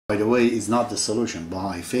by the way, is not the solution.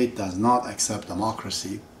 Baha'i Faith does not accept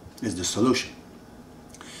democracy is the solution.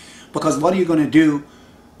 Because what are you going to do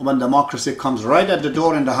when democracy comes right at the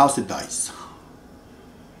door in the house? It dies.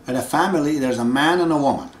 In a family, there's a man and a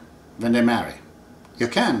woman when they marry. You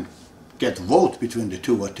can get vote between the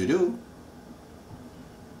two what to do.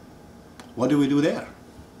 What do we do there?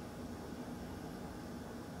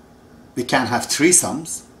 We can't have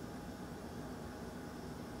threesomes.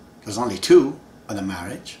 There's only two in a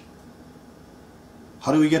marriage.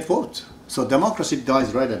 How do we get vote? So democracy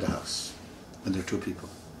dies right at the house when there are two people.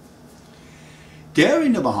 There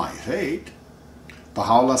in the Baha'i Faith,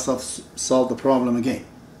 Bahaullah solved the problem again.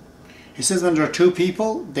 He says when there are two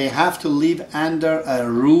people, they have to live under a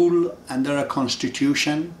rule, under a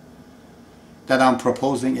constitution that I'm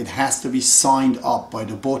proposing. It has to be signed up by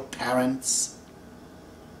the both parents,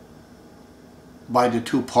 by the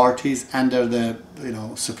two parties, under the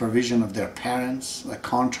supervision of their parents, a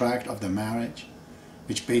contract of the marriage,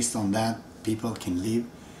 which based on that people can live.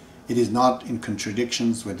 It is not in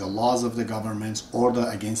contradictions with the laws of the governments or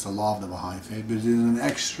against the law of the Baha'i Faith, but it is an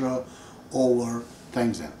extra over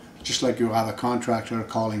things then. Just like you have a contractor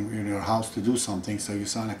calling in your house to do something, so you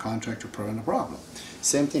sign a contract to prevent a problem.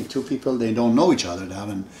 Same thing, two people, they don't know each other, they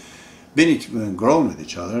haven't been grown with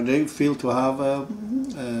each other, they feel to have a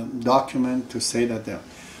document to say that they're...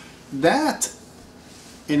 That,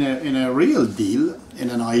 in a real deal, in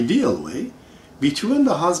an ideal way, between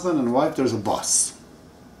the husband and wife there's a boss.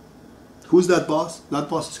 Who's that boss? That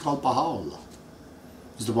boss is called Bahaullah.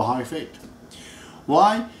 It's the Baha'i Faith.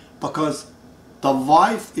 Why? Because the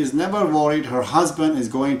wife is never worried her husband is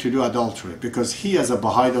going to do adultery, because he as a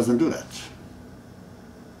Baha'i doesn't do that.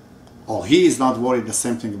 Or he is not worried the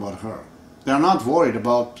same thing about her. They're not worried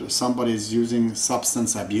about somebody's using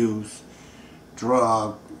substance abuse,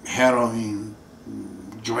 drug, heroin,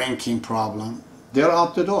 drinking problem. They're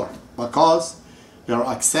out the door because they're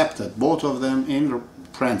accepted, both of them in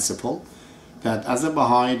principle, that as a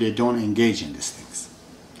Baha'i they don't engage in these things.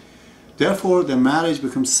 Therefore the marriage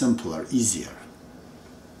becomes simpler, easier.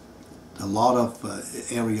 A lot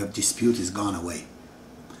of area of dispute is gone away.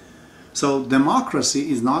 So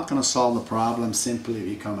democracy is not going to solve the problem simply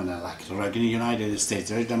become an elector. Right? In the United States,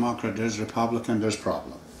 there's Democrat, there's Republican, there's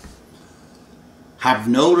problem. Have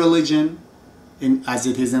no religion as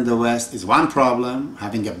it is in the West is one problem.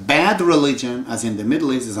 Having a bad religion as in the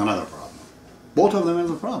Middle East is another problem. Both of them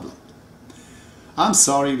is a problem. I'm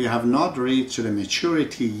sorry, we have not reached the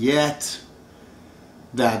maturity yet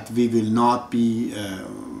that we will not be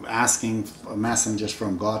asking messengers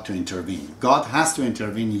from God to intervene. God has to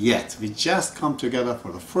intervene yet. We just come together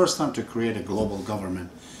for the first time to create a global government.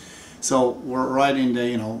 So we're right in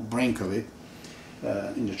the brink of it,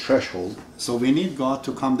 in the threshold. So we need God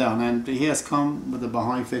to come down, and He has come with the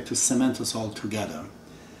Baha'i Faith to cement us all together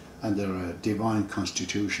under a divine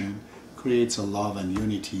constitution, creates a love and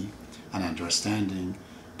unity and understanding,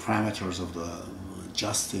 parameters of the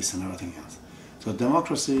justice and everything else. So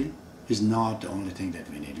democracy is not the only thing that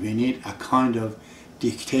we need. We need a kind of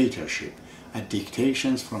dictatorship, a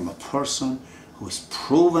dictation from a person who's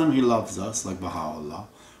proven he loves us, like Baha'u'llah,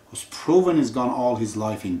 who's proven he's gone all his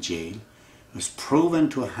life in jail, who's proven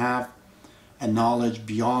to have a knowledge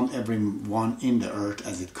beyond everyone in the earth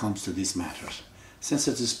as it comes to these matters. Since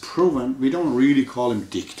it is proven, we don't really call him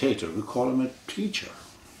dictator, we call him a teacher,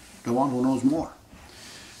 the one who knows more.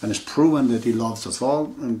 And it's proven that he loves us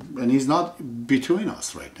all, and he's not between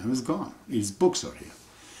us right now, he's gone. His books are here.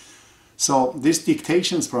 So these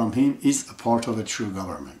dictations from him is a part of a true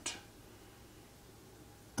government.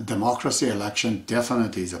 A democracy election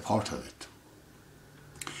definitely is a part of it.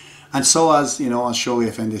 And so as, as Shogi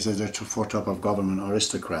Effendi says, the fourth type of government,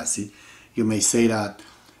 aristocracy, you may say that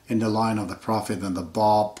in the line of the Prophet, when the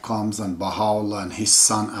Bab comes and Baha'u'llah and his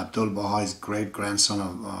son Abdul Baha, his great-grandson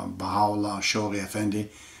of Baha'u'llah, Shogi Effendi,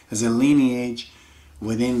 as a lineage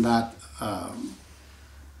within that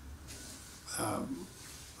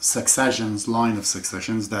line of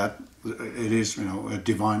successions, that it is, a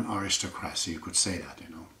divine aristocracy, you could say that,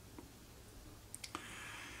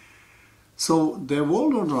 So the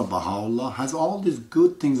World Order of Bahaullah has all these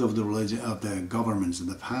good things of the religion, of the governments in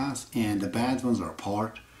the past, and the bad ones are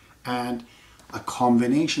apart, and a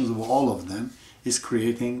combination of all of them is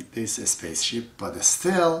creating this spaceship, but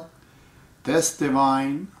still this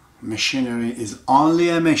divine machinery is only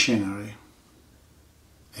a machinery.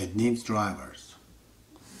 It needs drivers.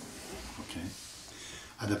 Okay.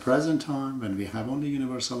 At the present time, when we have only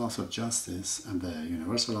universal laws of justice and the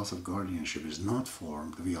universal laws of guardianship is not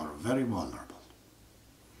formed, we are very vulnerable.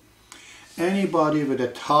 Anybody with a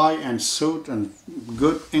tie and suit and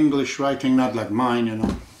good English writing, not like mine, you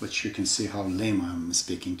know, which you can see how lame I'm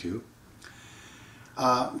speaking to,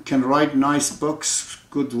 can write nice books,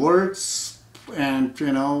 good words, and,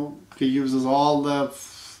 you know, he uses all the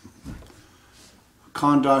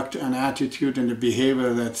conduct and attitude and the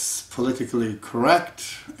behavior that's politically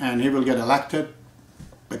correct, and he will get elected,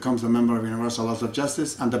 becomes a member of Universal Laws of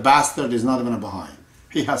Justice, and the bastard is not even a Baha'i.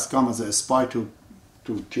 He has come as a spy to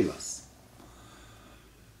kill us.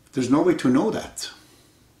 There's no way to know that.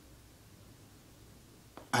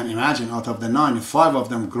 And imagine, out of the 9, if 5 of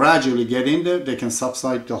them gradually get in there, they can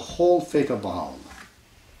subside the whole fate of Baha'u'llah.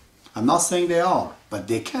 I'm not saying they are, but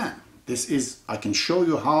they can. This is, I can show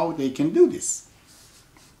you how they can do this.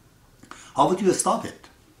 How would you stop it?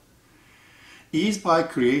 Is by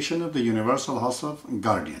creation of the Universal House of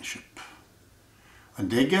Guardianship. When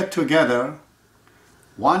they get together,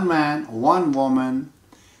 one man, one woman,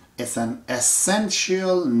 it's an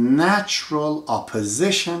essential, natural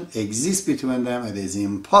opposition exists between them. It is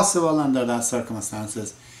impossible under that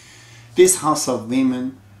circumstances, this house of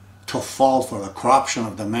women to fall for the corruption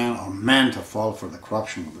of the man, or man to fall for the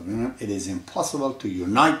corruption of the women. It is impossible to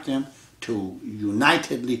unite them, to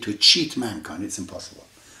unitedly to cheat mankind. It's impossible.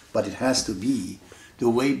 But it has to be the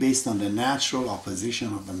way based on the natural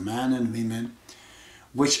opposition of the man and women,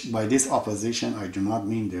 which by this opposition I do not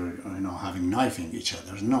mean they're, you know, having knifing each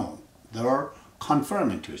other. No, they're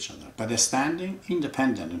confirming to each other, but they're standing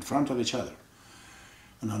independent in front of each other.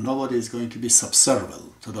 And nobody is going to be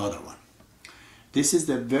subservient to the other one. This is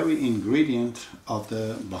the very ingredient of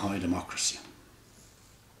the Baha'i democracy.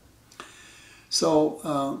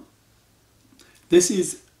 So this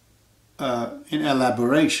is in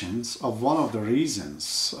elaborations of one of the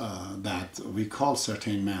reasons that we call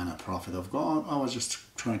certain man a prophet of God. I was just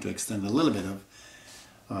trying to extend a little bit of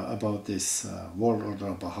about this World Order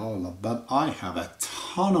of Bahaullah, but I have a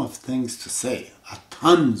ton of things to say,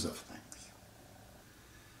 tons of things.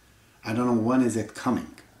 I don't know when is it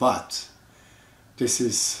coming, but this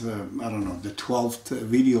is, I don't know, the 12th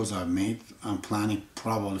videos I've made. I'm planning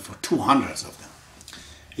probably for 200 of them,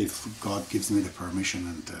 if God gives me the permission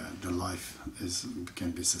and the life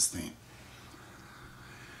can be sustained.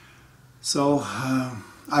 So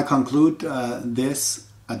I conclude this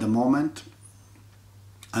at the moment,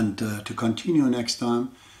 and to continue next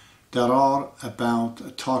time, there are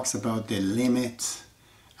talks about the limit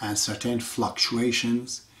and certain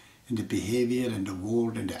fluctuations in the behavior and the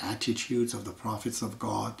word and the attitudes of the prophets of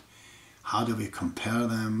God. How do we compare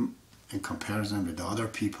them in comparison with the other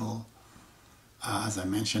people? As I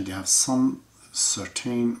mentioned, they have some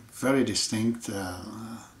certain very distinct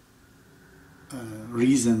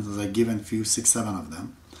reasons, as I given few, 6, 7 of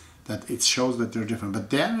them, that it shows that they're different. But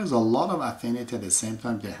there is a lot of affinity at the same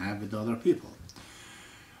time they have with other people.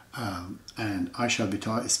 And I shall be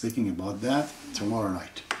speaking about that tomorrow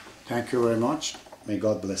night. Thank you very much. May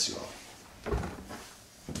God bless you all.